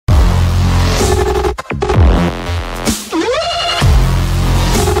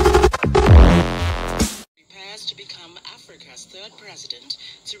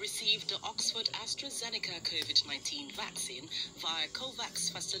AstraZeneca COVID-19 vaccine via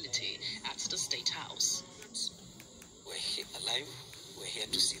COVAX facility at the State House. We're here alive. We're here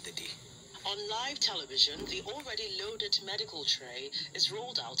to see the day. On live television, the already loaded medical tray is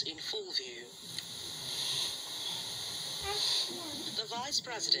rolled out in full view. The Vice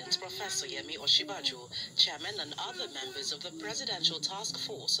President, Professor Yemi Osinbajo, Chairman and other members of the Presidential Task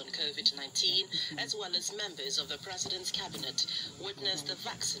Force on COVID-19, as well as members of the President's Cabinet, witnessed the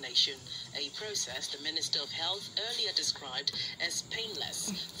vaccination, a process the Minister of Health earlier described as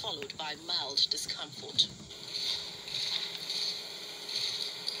painless, followed by mild discomfort.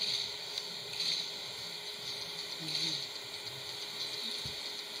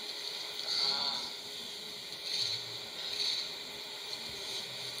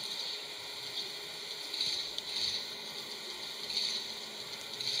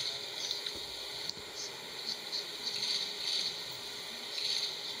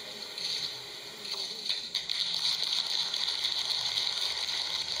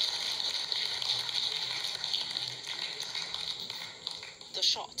 The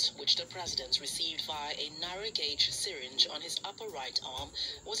shot, which the President received via a narrow-gauge syringe on his upper right arm,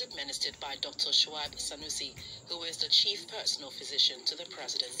 was administered by Dr. Shuaib Sanusi, who is the chief personal physician to the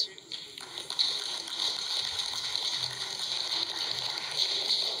President.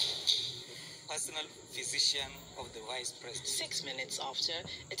 Personal physician of the Vice President. 6 minutes after,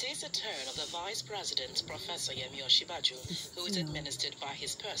 it is the turn of the Vice President, Professor Yemi Osinbajo, who is administered by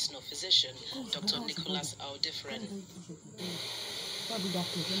his personal physician, Dr. Nicholas Aldifren.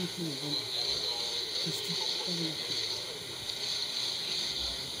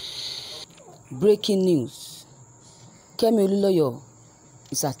 Breaking news. Kemi Olunloyo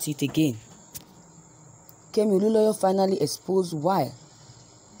is at it again. Kemi Olunloyo finally exposed why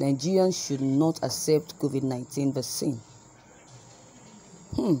Nigerians should not accept COVID-19 vaccine.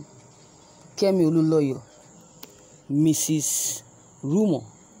 Kemi Olunloyo, Mrs. Rumor.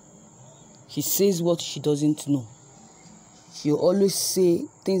 She says what she doesn't know. She always say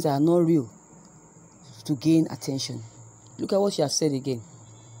things that are not real to gain attention. Look at what she has said again.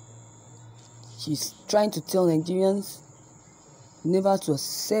 She's trying to tell Nigerians never to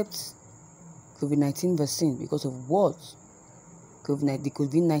accept COVID-19 vaccine because of what the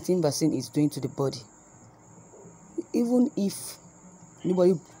COVID-19 vaccine is doing to the body. Even if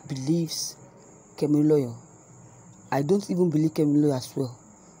nobody believes Kemi Olunloyo, I don't even believe Kemi Olunloyo as well,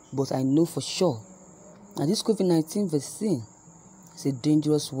 but I know for sure that this COVID-19 vaccine is a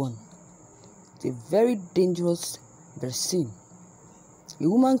dangerous one. It's a very dangerous vaccine. A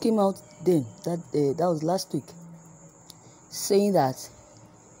woman came out then, that was last week, saying that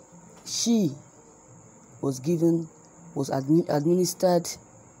she was administered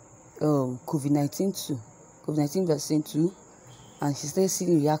COVID-19 vaccine too, and she started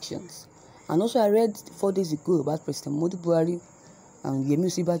seeing reactions. And also I read 4 days ago about President Modi Buhari and Yemi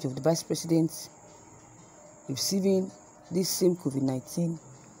Osinbajo of the Vice President receiving this same COVID-19,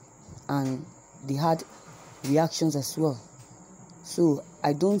 and they had reactions as well. So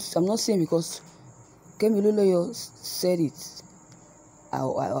I'm not saying because Kemi Olunloyo said it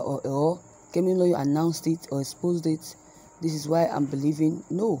or Kemi Olunloyo announced it or exposed it, this is why I'm believing.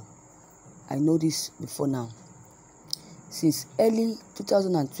 No, I know this before now. Since early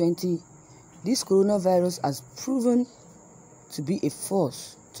 2020, this coronavirus has proven to be a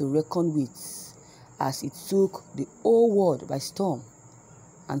force to reckon with, as it took the whole world by storm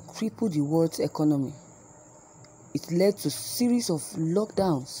and crippled the world's economy. It led to a series of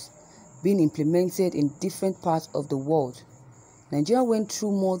lockdowns being implemented in different parts of the world. Nigeria went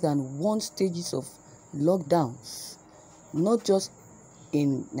through more than 1 stages of lockdowns, not just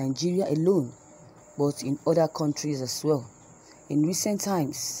in Nigeria alone, but in other countries as well. In recent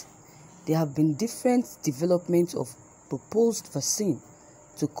times, there have been different developments of proposed vaccine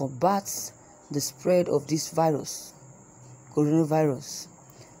to combat the spread of this virus, coronavirus.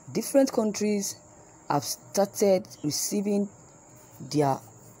 Different countries have started receiving theirs,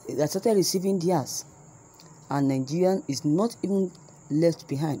 and Nigeria is not even left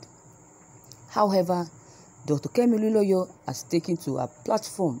behind. However, Dr. Kemi Olunloyo has taken to a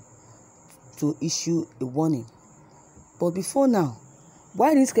platform to issue a warning. But before now,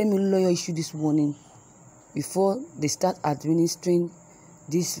 why didn't Kemi Olunloyo issue this warning before they start administering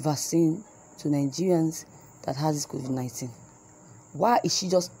this vaccine to Nigerians that has this COVID-19? Why is she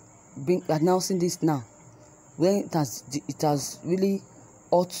just announcing this now when it has really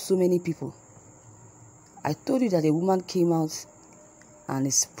hurt so many people? I told you that a woman came out and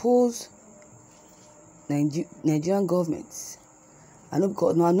exposed Nigerian government. I know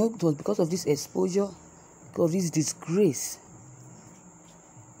it was because of this exposure, because of this disgrace.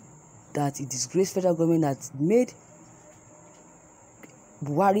 that a disgraced federal government that made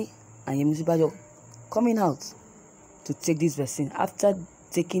Buhari and Yemi Osinbajo coming out to take this vaccine. After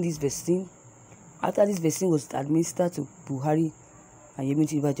taking this vaccine, after this vaccine was administered to Buhari and Yemi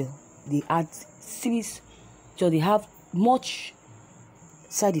Osinbajo, they had serious, so they have much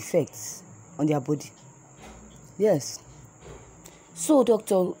side effects on their body. Yes. So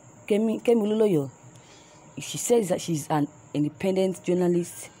Dr. Kemi Olunloyo, she says that she's an independent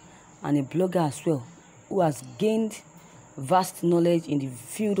journalist and a blogger as well, who has gained vast knowledge in the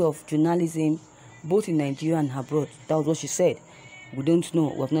field of journalism, both in Nigeria and abroad. That was what she said. We don't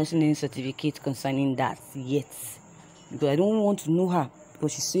know. We have not seen any certificate concerning that yet, because I don't want to know her,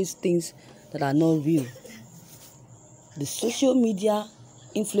 because she says things that are not real. The social media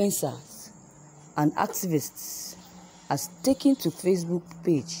influencers and activists has taken to Facebook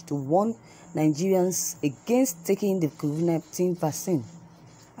page to warn Nigerians against taking the COVID-19 vaccine.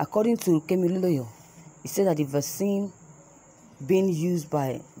 According to Kemi Olunloyo, he said that the vaccine being used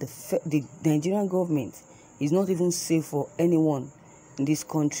by the Nigerian government is not even safe for anyone in this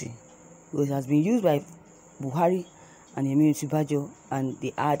country, because it has been used by Buhari and Yemi Osinbajo, and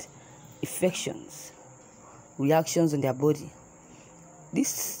they had infections, reactions on their body.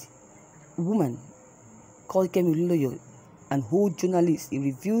 This woman called Kemi Olunloyo, an old journalist, he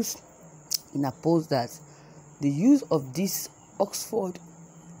reveals in a post that the use of this Oxford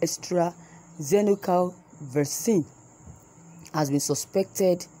AstraZeneca vaccine has been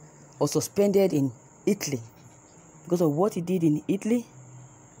suspended in Italy because of what he did in Italy,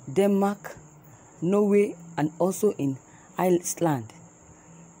 Denmark, Norway, and also in Iceland.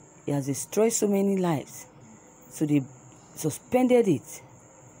 It has destroyed so many lives, so they suspended it.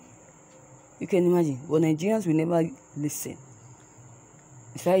 You can imagine, but Nigerians will never listen.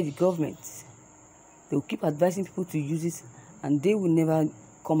 Especially the government, they will keep advising people to use it, and they will never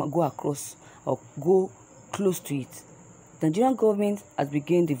go across or go close to it. The Nigerian government has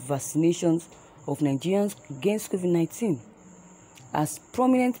begun the vaccinations of Nigerians against COVID-19, as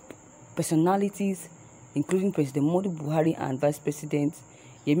prominent personalities, including President Muhammadu Buhari and Vice President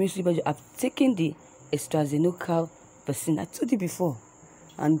Yemi Osinbajo, have taken the AstraZeneca vaccine. I told you before,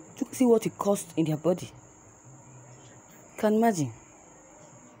 and to see what it costs in their body. You can imagine.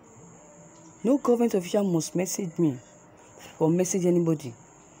 No government official must message me or message anybody,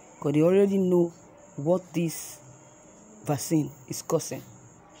 because they already know what this vaccine is costing.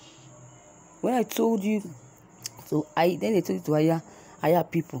 When I told you, then they told you to hire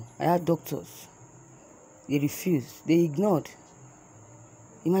people, hire doctors. They refused. They ignored.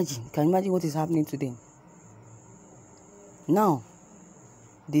 Imagine, can you imagine what is happening to them? Now,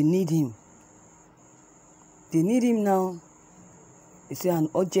 they need him. They need him now. It's an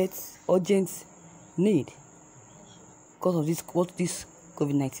urgent need because of this, what this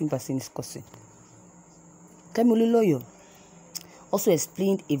COVID-19 vaccine is causing. Kemi Olunloyo also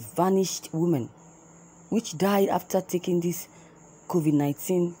explained a vanished woman which died after taking this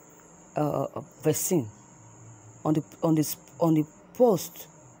COVID-19 vaccine. On the post,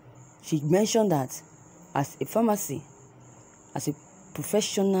 she mentioned that as a pharmacy, as a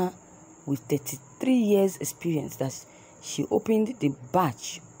professional with 33 years experience, that she opened the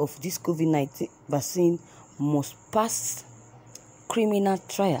batch of this COVID-19 vaccine must pass criminal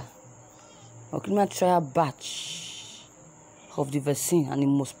trial batch of the vaccine, and it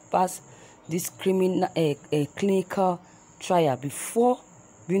must pass this clinical trial before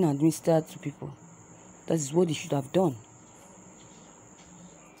being administered to people. That is what they should have done.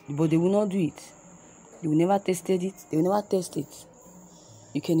 But they will not do it. They will never tested it. They will never test it.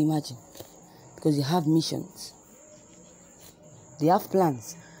 You can imagine. Because they have missions. They have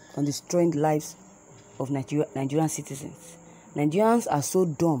plans on destroying the lives of Nigerian citizens. Nigerians are so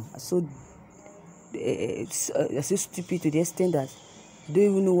dumb, are so stupid to the extent that they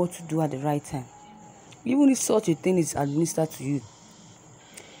don't even know what to do at the right time. Even if such a thing is administered to you,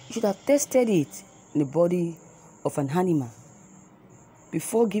 you should have tested it in the body of an animal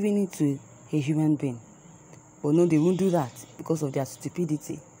before giving it to a human being. But no, they won't do that because of their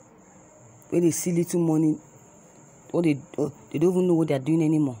stupidity. When they see little money, or they don't even know what they are doing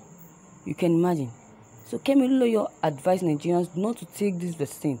anymore. You can imagine. So Kemi Olunloyo advised Nigerians not to take this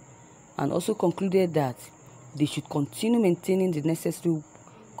vaccine, and also concluded that they should continue maintaining the necessary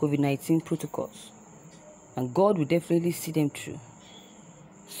COVID-19 protocols, and God will definitely see them through.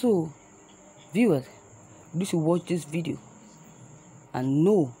 So, viewers, you should watch this video and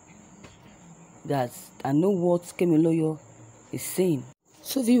know what Kemi Olunloyo is saying.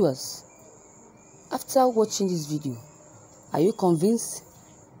 So, viewers, after watching this video, are you convinced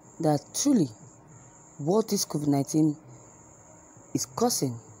that truly what this COVID-19 is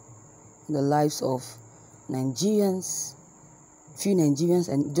causing the lives of Nigerians, few Nigerians,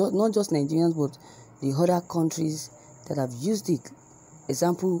 and not just Nigerians, but the other countries that have used it.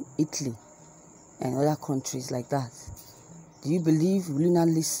 Example, Italy and other countries like that. Do you believe? Will you not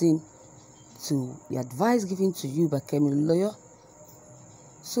listen to the advice given to you by Kemi Olunloyo?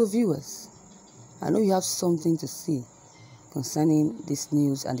 So viewers, I know you have something to say concerning this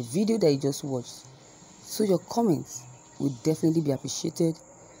news and the video that you just watched. So your comments will definitely be appreciated.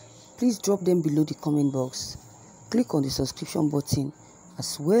 Please drop them below the comment box. Click on the subscription button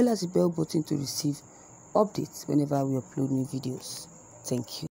as well as the bell button to receive updates whenever we upload new videos. Thank you.